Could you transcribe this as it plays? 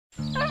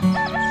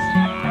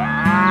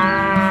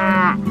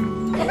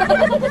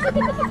Very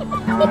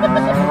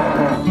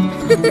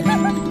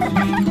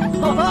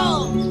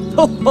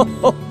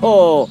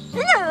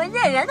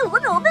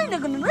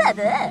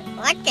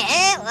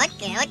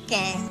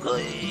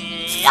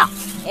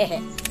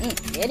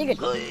good.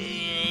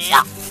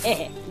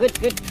 Good,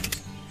 good.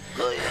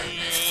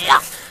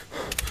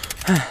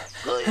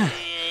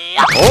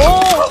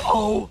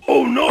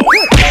 Oh no!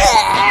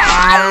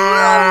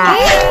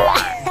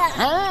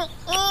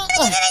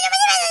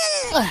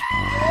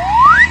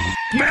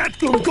 मैं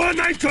तुमको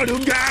नहीं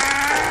छोड़ूंगा!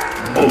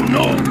 Oh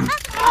no!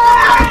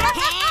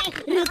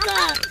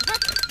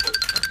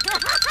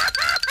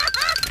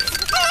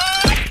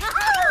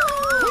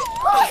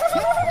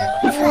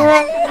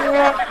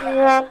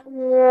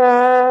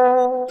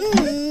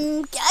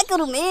 क्या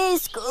करूं मैं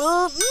इसको?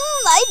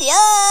 Idea!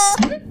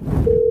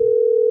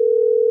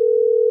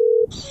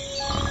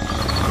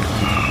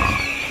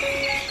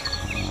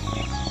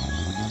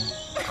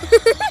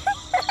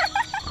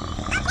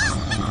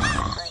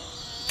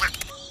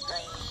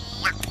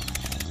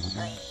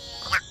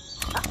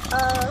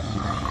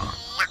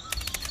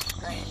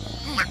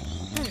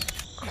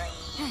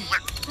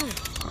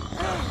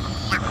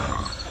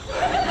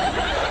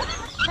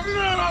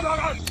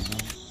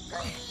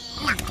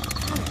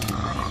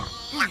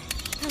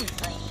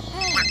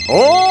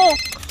 Oh!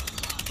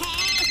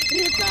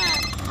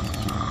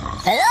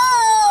 Hello!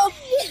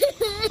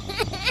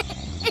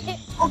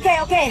 Okay,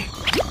 okay.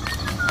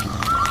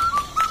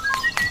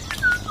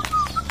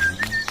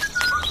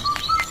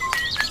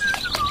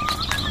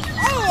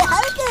 Hey,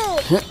 Hulk!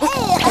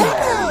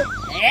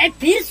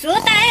 फिर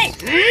सोता है।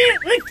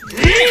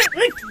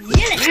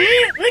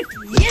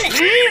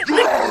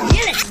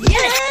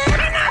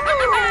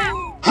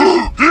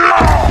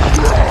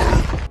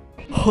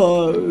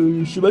 हाँ,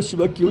 सुबह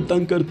सुबह क्यों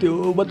तंग करते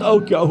हो? बताओ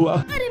क्या हुआ?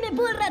 अरे मैं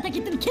बोल रहा था कि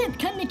तुम खेत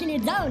खनने के लिए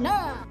जाओ ना।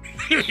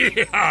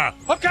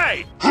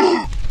 Okay.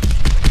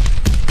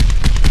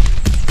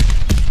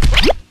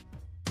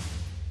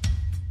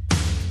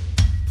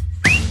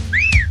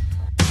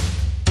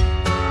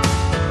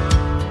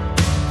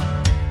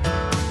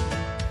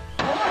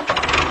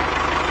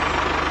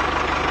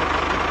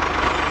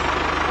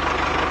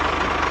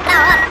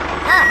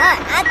 हाँ,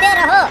 आते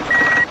रहो।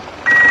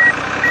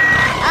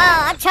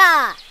 हाँ, अच्छा,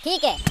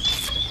 ठीक है।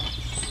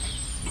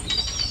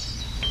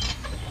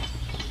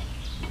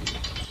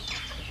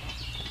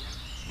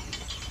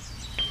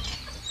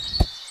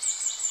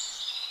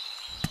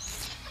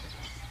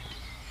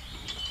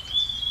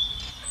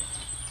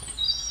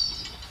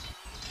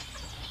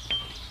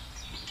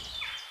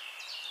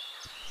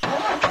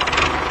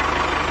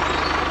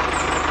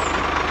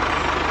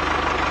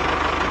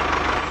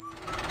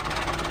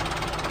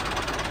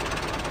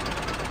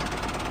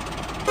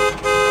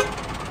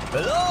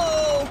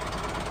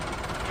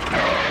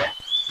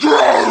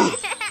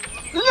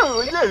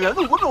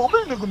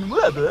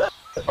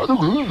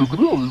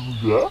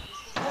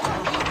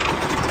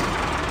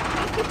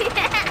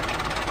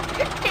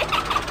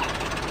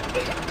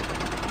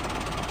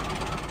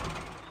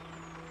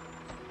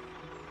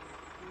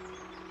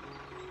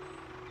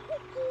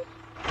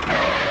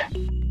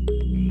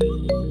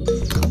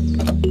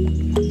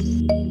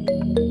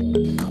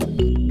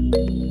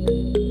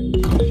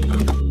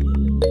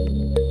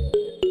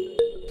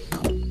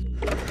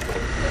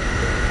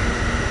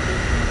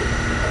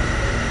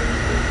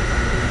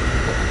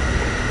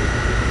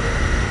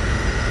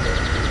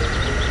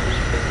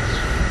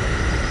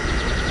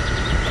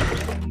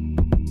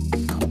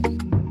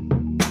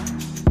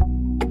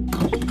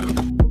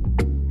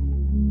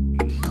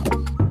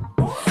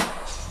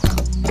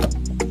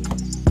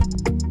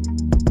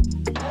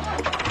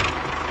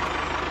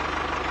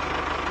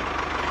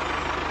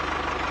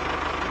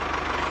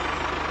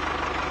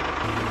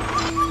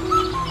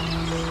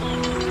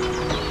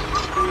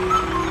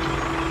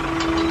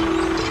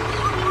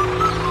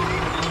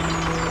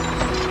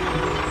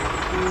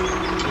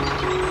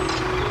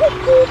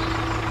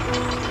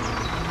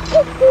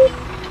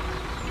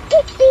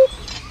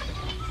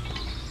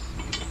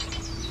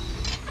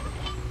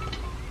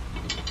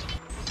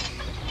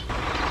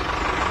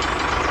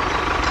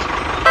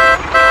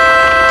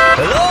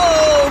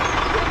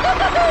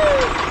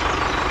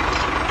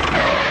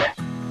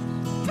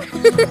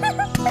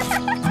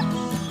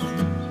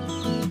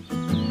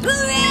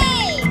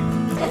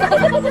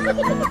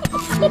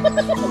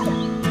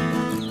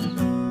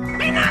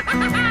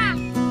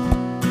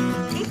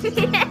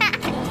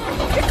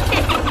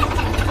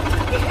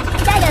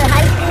 चलो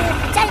हल्क,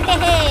 चलते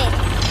हैं।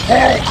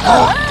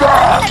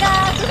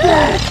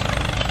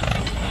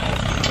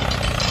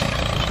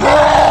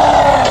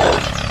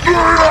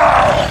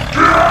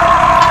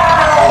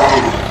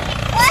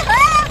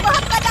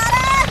 बहुत मजा आ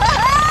रहा है।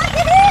 Hulk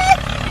angry!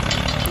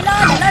 You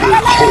not like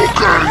Hulk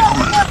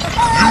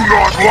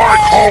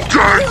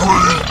angry!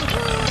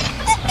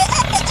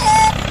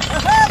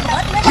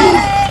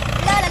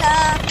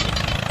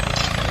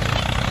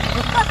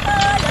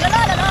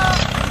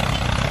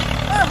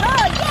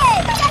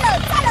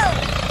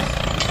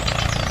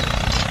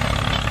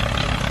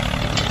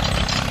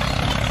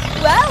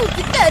 वाह,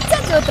 कितना अच्छा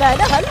जोत रहा है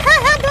ना हल। हाँ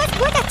हाँ दोस्त,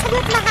 बहुत अच्छा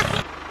जोत रहा है।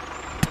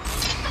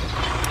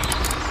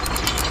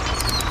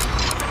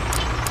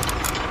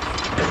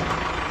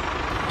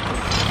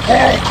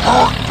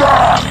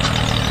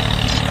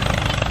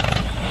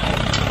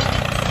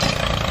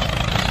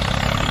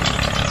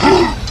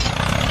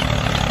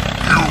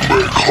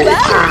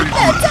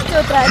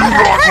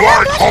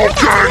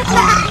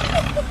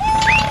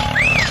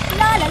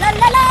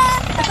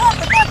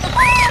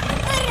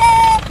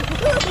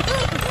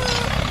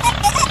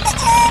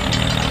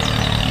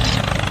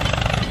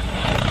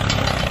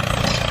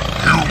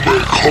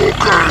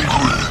 Hulk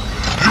angry.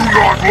 You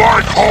not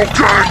like Hulk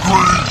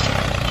angry.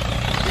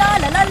 La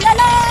la la la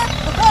la.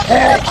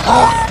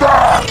 Hulk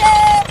back.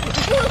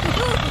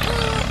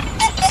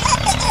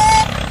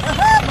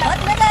 बहुत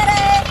मजा आ रहा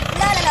है.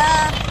 ला ला ला.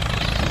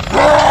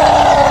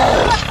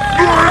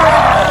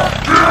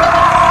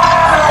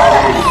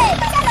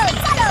 चलो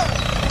चलो.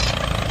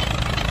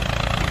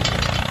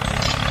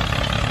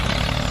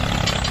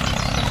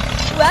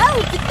 वाह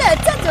कितना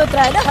अच्छा जोत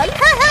रहा है ना. हाँ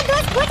हाँ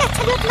दोस्त बहुत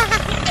अच्छा जोत रहा है.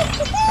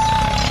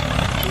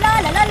 ला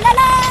ला ला ला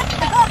ला.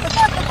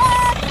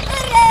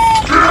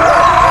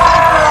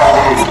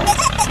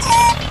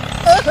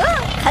 ओहो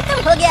खत्म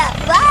हो गया.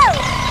 वाव.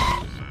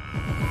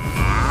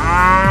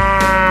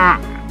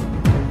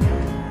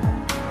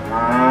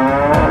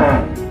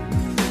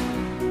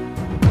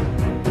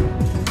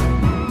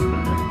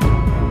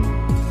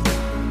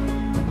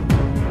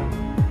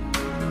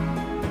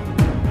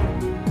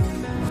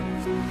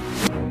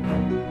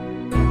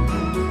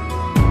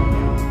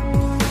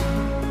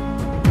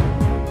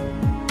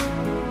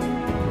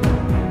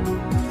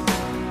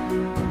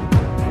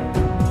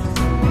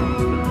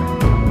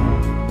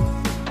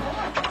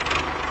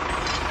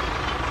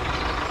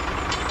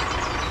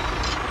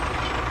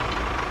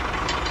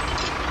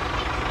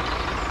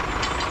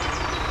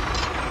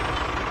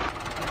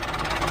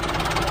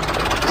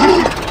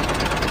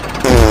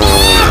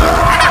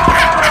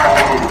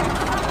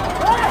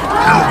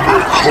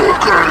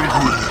 Hulk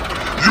angry.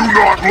 You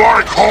not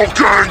like Hulk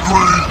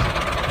angry.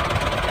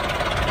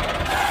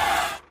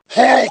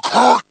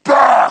 Hulk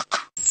back.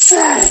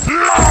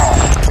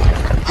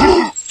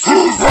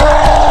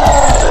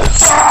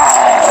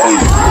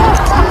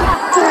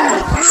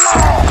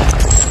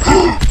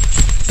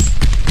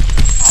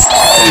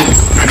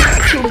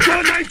 तुमको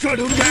नहीं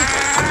छोड़ूंगा.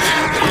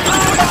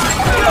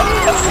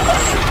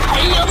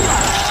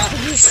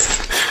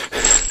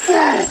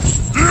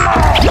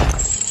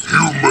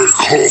 You make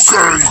Hulk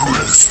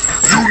angry.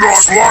 You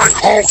not like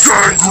Hulk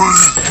angry.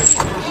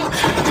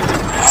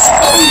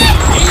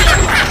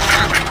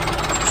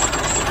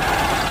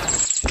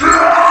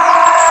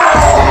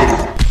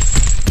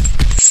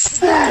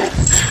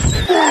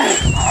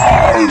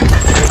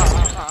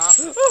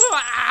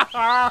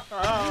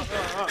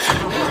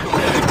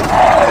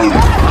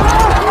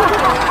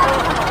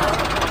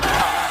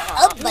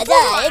 अब मजा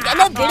आएगा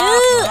ना भिड़ू.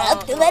 अब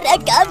तुम्हारा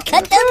काम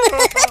खत्म.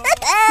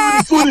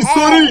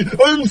 Sorry.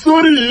 I'm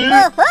sorry.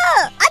 ओहो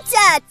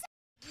अच्छा.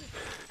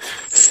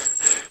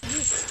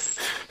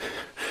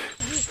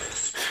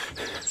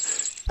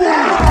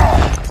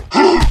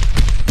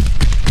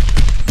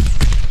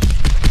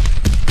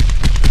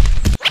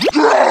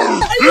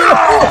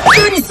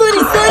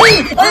 Sorry.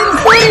 I'm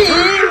sorry.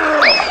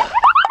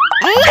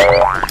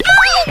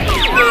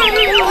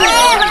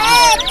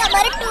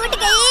 कमर टूट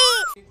गई.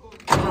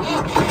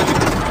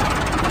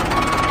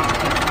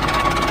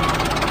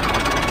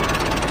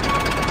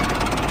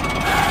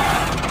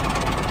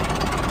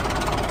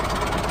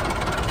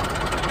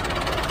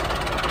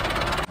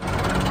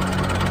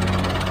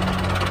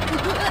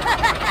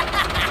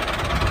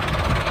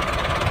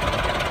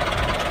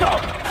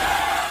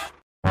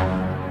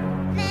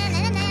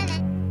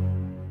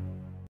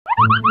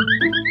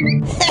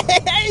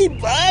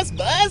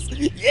 बस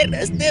ये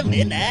रास्ते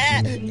में ना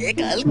एक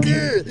हल्क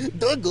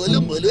 2 गोलू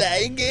मोलू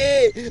आएंगे.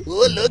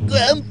 वो लोग को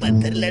हम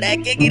पत्थर लड़ा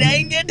के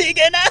गिराएंगे. ठीक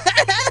है ना.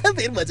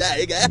 फिर मजा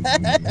आएगा.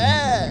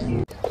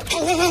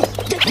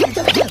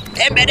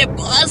 ए मेरे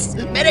बॉस,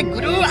 मेरे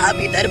गुरु, आप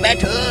इधर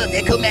बैठो.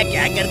 देखो मैं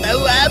क्या करता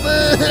हूँ अब.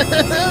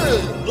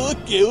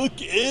 ओके.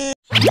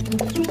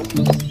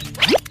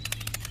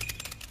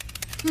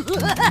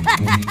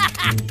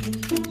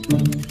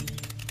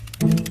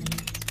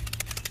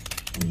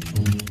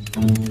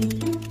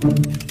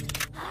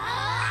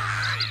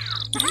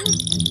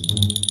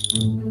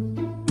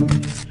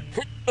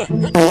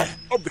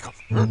 अब दिखा.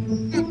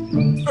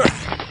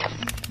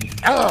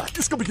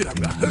 इसको भी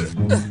गिराऊंगा.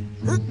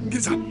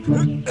 गिर जा.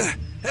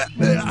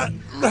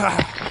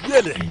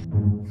 ये ले.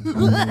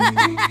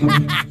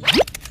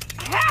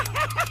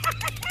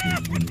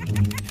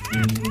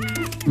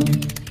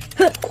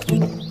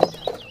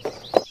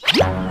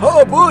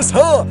 हाँ बॉस,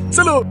 हाँ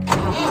चलो.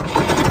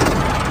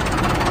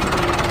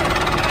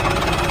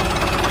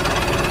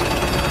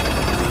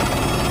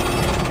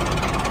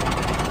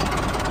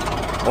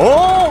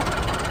 Oh!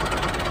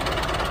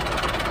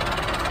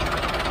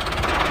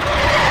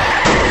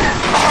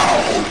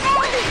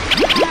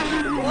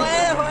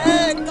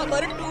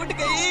 कमर टूट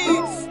गई.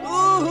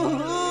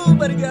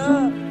 मर गया.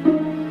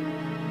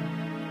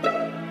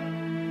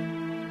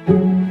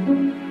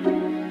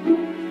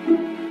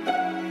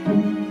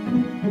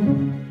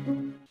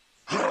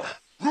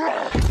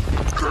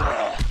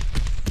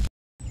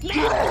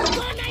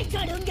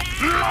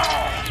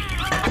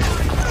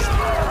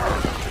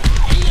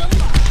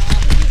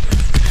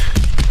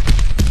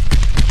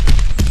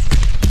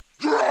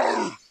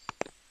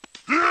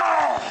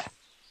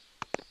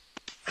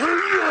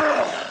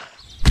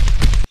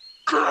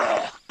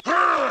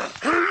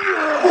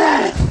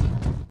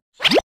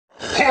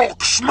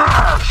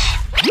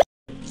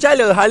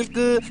 चलो हल्क,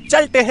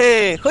 चलते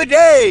हैं।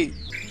 हुर्रे!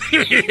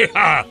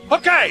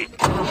 Okay.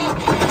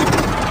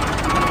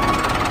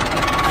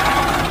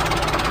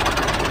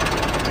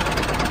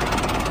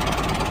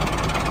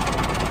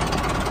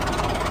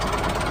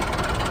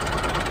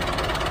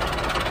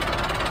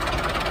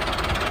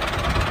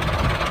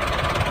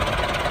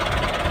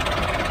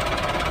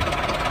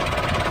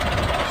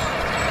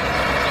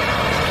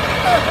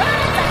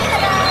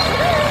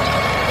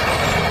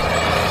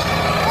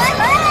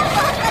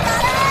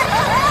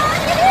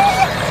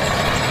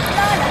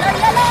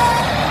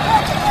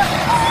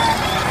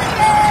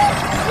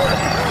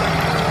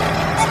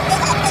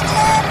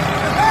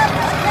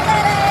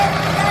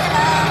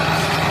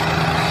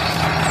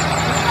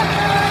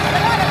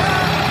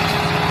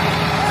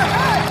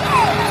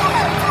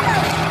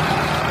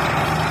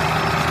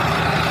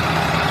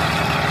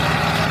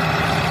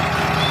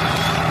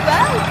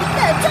 वाह,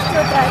 कितना अच्छा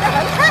जोत रहा है ना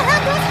हम। हाँ हाँ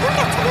बॉस, बहुत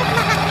अच्छा जोत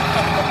रहा है।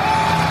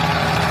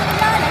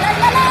 ला ला ला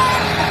ला ला।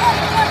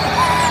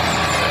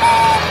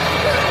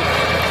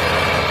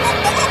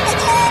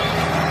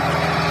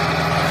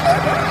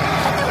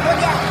 खत्म हो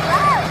गया।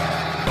 वाह।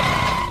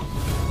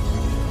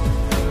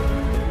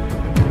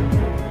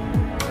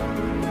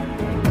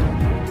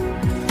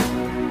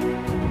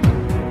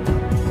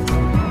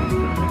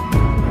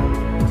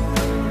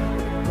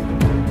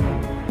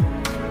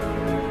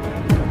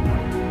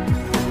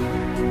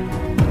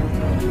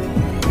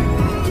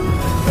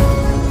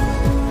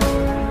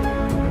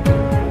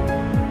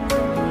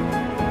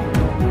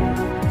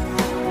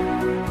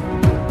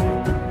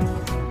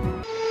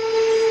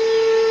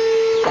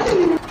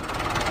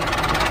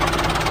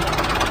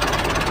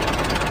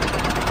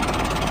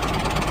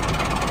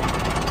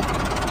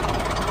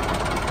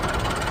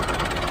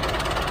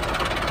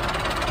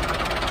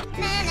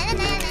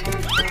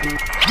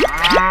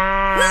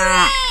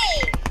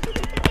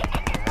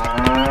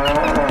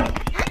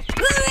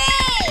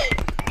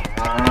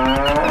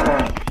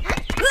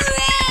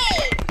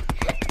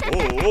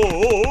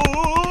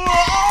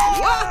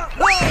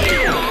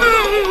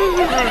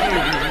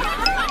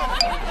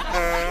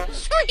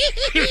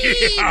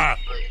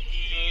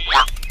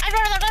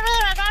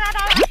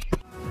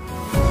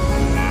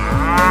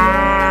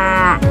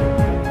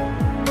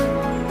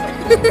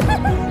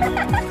 Yeah.